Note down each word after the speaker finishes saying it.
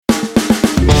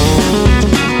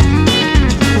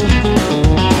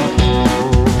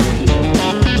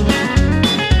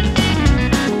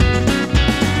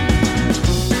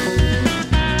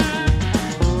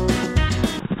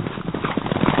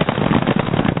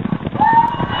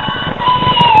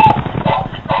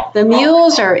The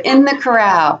mules are in the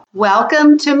corral.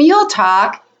 Welcome to Mule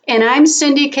Talk, and I'm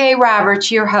Cindy K.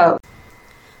 Roberts, your host.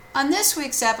 On this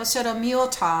week's episode of Mule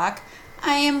Talk,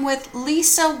 I am with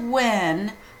Lisa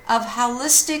Wynn of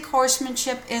Holistic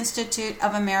Horsemanship Institute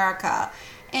of America,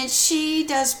 and she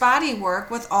does body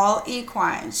work with all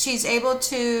equines. She's able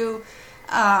to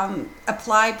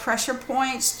apply pressure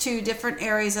points to different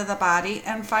areas of the body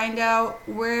and find out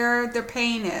where their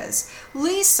pain is.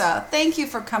 Lisa, thank you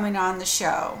for coming on the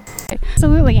show.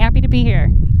 Absolutely, happy to be here.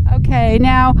 Okay,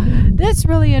 now this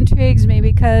really intrigues me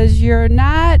because you're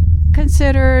not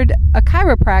considered a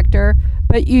chiropractor,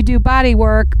 but you do body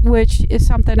work, which is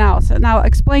something else. Now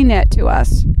explain that to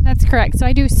us. That's correct. So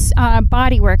I do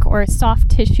body work or soft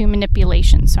tissue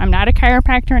manipulation. So I'm not a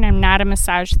chiropractor and I'm not a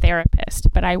massage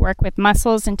therapist, but I work with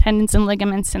muscles and tendons and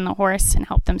ligaments in the horse and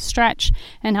help them stretch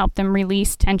and help them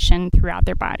release tension throughout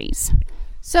their bodies.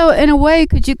 So in a way,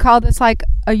 could you call this like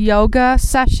a yoga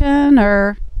session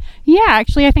or... Yeah,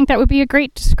 actually, I think that would be a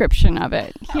great description of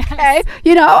it. Yes. Okay.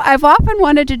 You know, I've often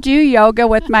wanted to do yoga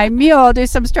with my mule, do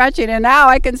some stretching, and now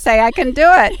I can say I can do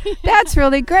it. That's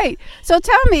really great. So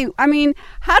tell me,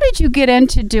 how did you get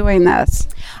into doing this?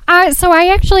 So I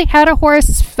actually had a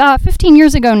horse 15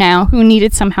 years ago now who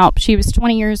needed some help. She was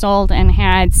 20 years old and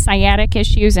had sciatic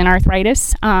issues and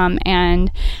arthritis,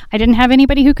 and I didn't have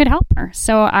anybody who could help her.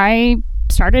 So I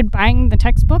started buying the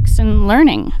textbooks and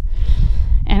learning.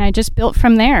 And I just built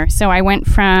from there. So I went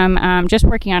from just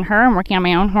working on her and working on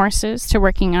my own horses to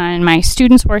working on my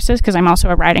students' horses because I'm also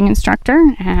a riding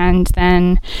instructor. And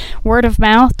then word of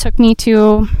mouth took me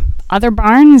to other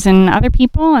barns and other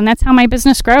people. And that's how my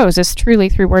business grows, is truly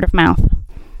through word of mouth.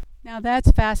 Now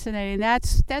that's fascinating.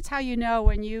 That's how you know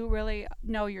when you really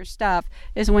know your stuff,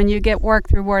 is when you get work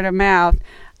through word of mouth.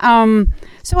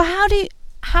 So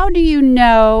how do you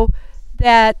know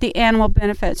that the animal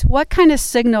benefits? What kind of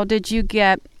signal did you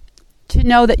get to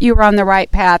know that you were on the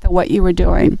right path of what you were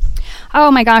doing?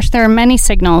 Oh my gosh, there are many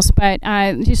signals, but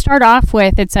to start off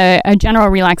with, it's a general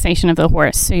relaxation of the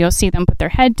horse. So you'll see them put their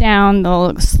head down,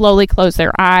 they'll slowly close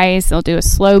their eyes, they'll do a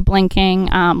slow blinking.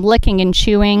 Licking and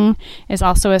chewing is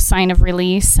also a sign of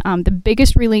release. The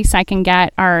biggest release I can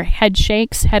get are head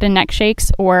shakes, head and neck shakes,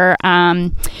 or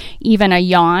even a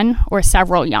yawn or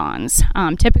several yawns.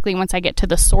 Typically, once I get to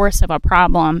the source of a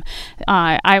problem,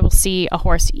 I will see a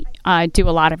horse do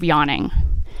a lot of yawning.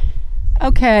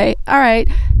 Okay, all right.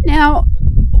 Now,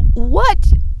 what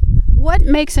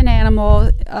makes an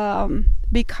animal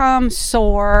become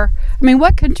sore?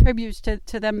 What contributes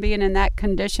to them being in that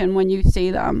condition when you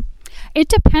see them? It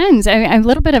depends. A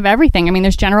little bit of everything.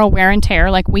 There's general wear and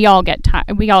tear. Like we all get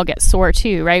sore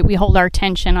too, right? We hold our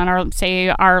tension on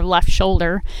our left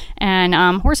shoulder,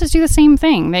 and horses do the same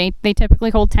thing. They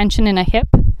typically hold tension in a hip.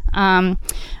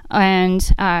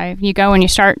 You go and you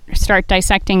start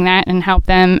dissecting that and help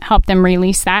them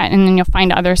release that, and then you'll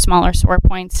find other smaller sore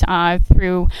points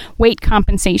through weight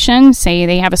compensation. Say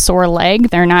they have a sore leg,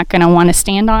 they're not going to want to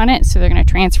stand on it, so they're going to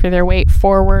transfer their weight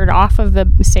forward off of the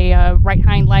right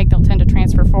hind leg. They'll tend to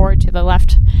transfer forward to the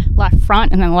left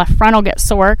front, and then the left front will get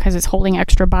sore because it's holding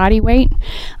extra body weight.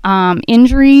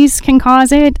 Injuries can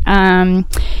cause it, and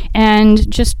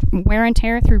just wear and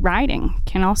tear through riding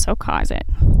can also cause it.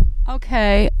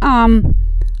 Okay.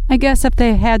 I guess if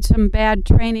they had some bad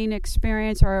training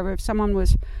experience, or if someone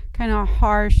was kind of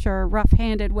harsh or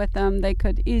rough-handed with them, they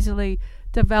could easily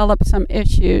develop some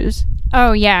issues.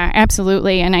 Oh, yeah,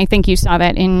 absolutely. And I think you saw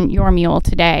that in your mule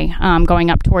today, going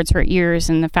up towards her ears,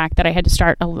 and the fact that I had to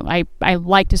start, I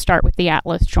like to start with the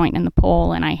atlas joint and the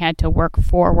pole, and I had to work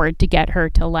forward to get her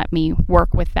to let me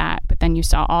work with that. But then you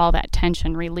saw all that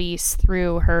tension release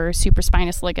through her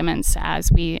supraspinous ligaments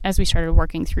as we started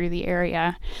working through the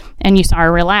area, and you saw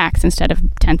her relax instead of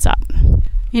tense up.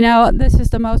 This is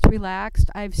the most relaxed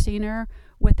I've seen her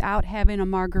without having a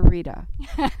margarita.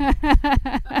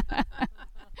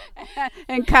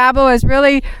 And Cabo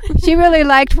she really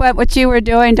liked what you were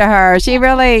doing to her. She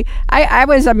really, I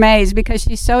was amazed because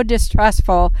she's so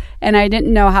distrustful, and I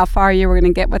didn't know how far you were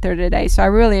going to get with her today. So I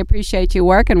really appreciate you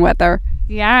working with her.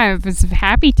 Yeah, I was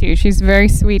happy to. She's a very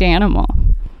sweet animal.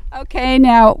 Okay,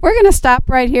 now we're going to stop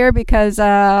right here because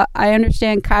I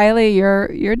understand Kylie,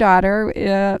 your daughter,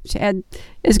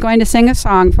 is going to sing a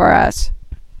song for us.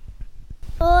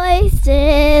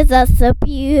 Voices are so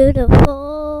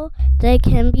beautiful. They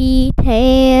can be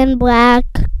tan, black,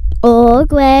 or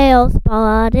gray or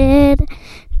spotted.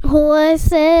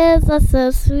 Horses are so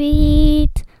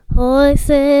sweet.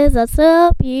 Horses are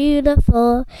so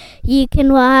beautiful. You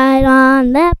can ride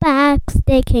on their backs.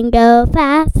 They can go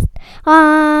fast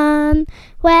on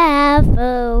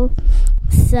wherever.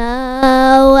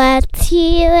 So let's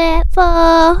hear it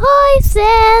for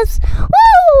horses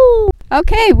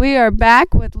Okay, we are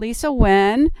back with Lisa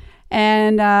Nguyen,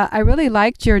 and I really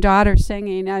liked your daughter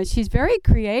singing. She's very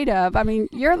creative. I mean,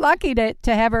 you're lucky to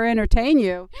have her entertain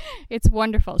you. It's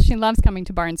wonderful. She loves coming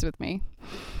to Barnes with me.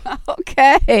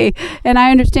 Okay, and I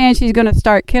understand she's going to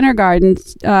start kindergarten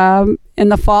in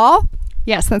the fall?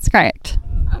 Yes, that's correct.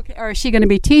 Okay, or is she going to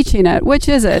be teaching it? Which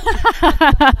is it?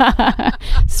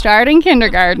 Starting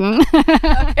kindergarten.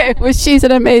 Okay, well, she's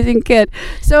an amazing kid.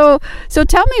 So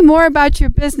tell me more about your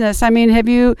business. I mean,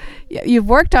 you've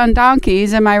worked on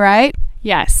donkeys, am I right?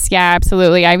 Yes, yeah,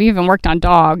 absolutely. I've even worked on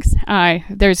dogs. As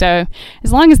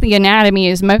long as the anatomy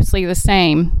is mostly the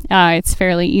same, it's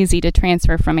fairly easy to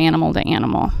transfer from animal to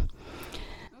animal.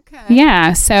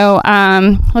 Yeah, so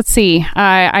let's see.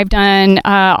 I've done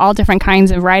all different kinds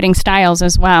of riding styles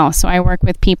as well. So I work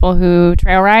with people who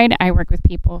trail ride. I work with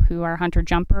people who are hunter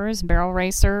jumpers, barrel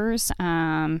racers,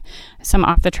 some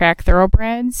off the track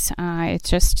thoroughbreds. It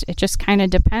just kind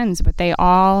of depends, but they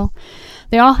all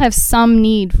have some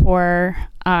need for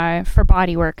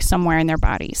body work somewhere in their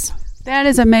bodies. That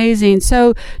is amazing.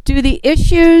 So do the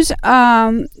issues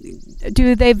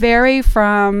do they vary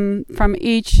from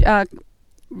each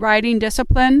riding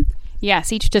discipline?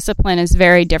 Yes, each discipline is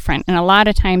very different. And a lot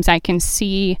of times I can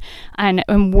see and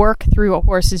work through a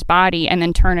horse's body and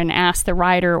then turn and ask the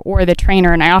rider or the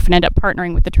trainer. And I often end up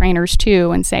partnering with the trainers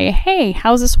too and say, hey,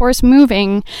 how's this horse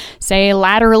moving? Say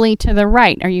laterally to the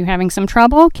right. Are you having some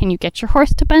trouble? Can you get your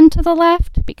horse to bend to the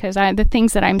left? Because the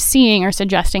things that I'm seeing are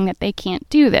suggesting that they can't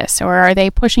do this. Or are they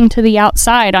pushing to the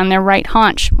outside on their right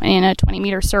haunch in a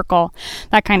 20-meter circle?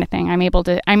 That kind of thing. I'm able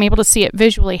to see it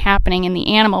visually happening in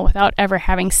the animal without ever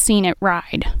having seen it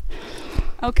ride.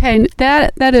 Okay,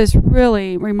 that is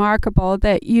really remarkable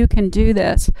that you can do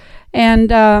this.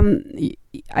 And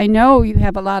I know you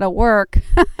have a lot of work.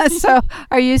 So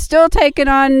are you still taking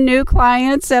on new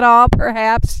clients at all,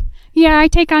 perhaps? Yeah, I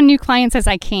take on new clients as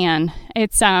I can.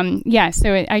 It's, so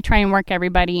I try and work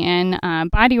everybody in.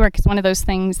 Body work is one of those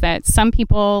things that some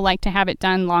people like to have it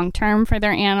done long-term for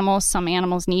their animals. Some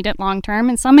animals need it long-term,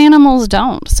 and some animals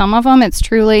don't. Some of them, it's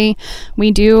truly,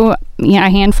 we do a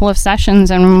handful of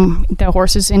sessions, and the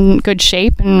horse is in good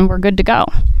shape, and we're good to go.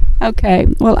 Okay,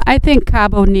 well, I think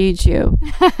Cabo needs you.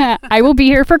 I will be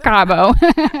here for Cabo.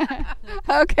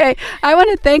 Okay, I want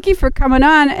to thank you for coming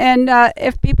on, and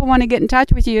if people want to get in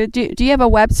touch with you, do you have a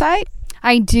website?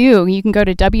 I do. You can go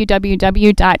to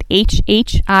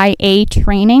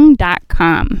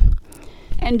www.hhiatraining.com.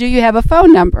 And do you have a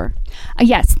phone number?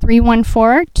 Yes,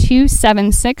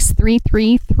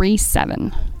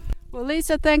 314-276-3337. Well,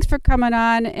 Lisa, thanks for coming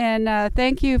on, and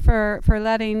thank you for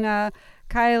letting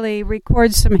Kylie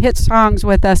record some hit songs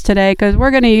with us today, because we're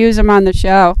going to use them on the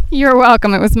show. You're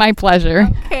welcome. It was my pleasure.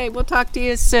 Okay, we'll talk to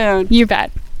you soon. You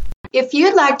bet. If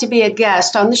you'd like to be a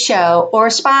guest on the show or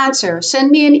a sponsor, send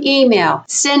me an email,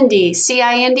 Cindy,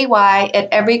 C-I-N-D-Y,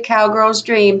 at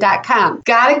everycowgirlsdream.com.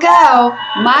 Gotta go.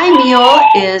 My mule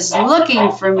is looking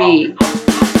for me.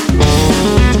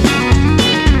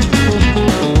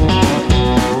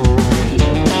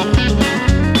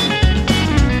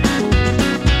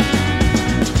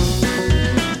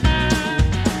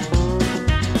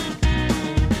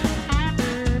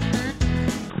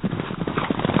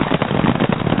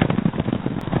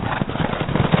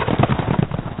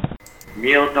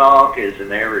 Mule Talk is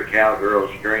an Every Cowgirl's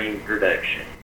Dream production.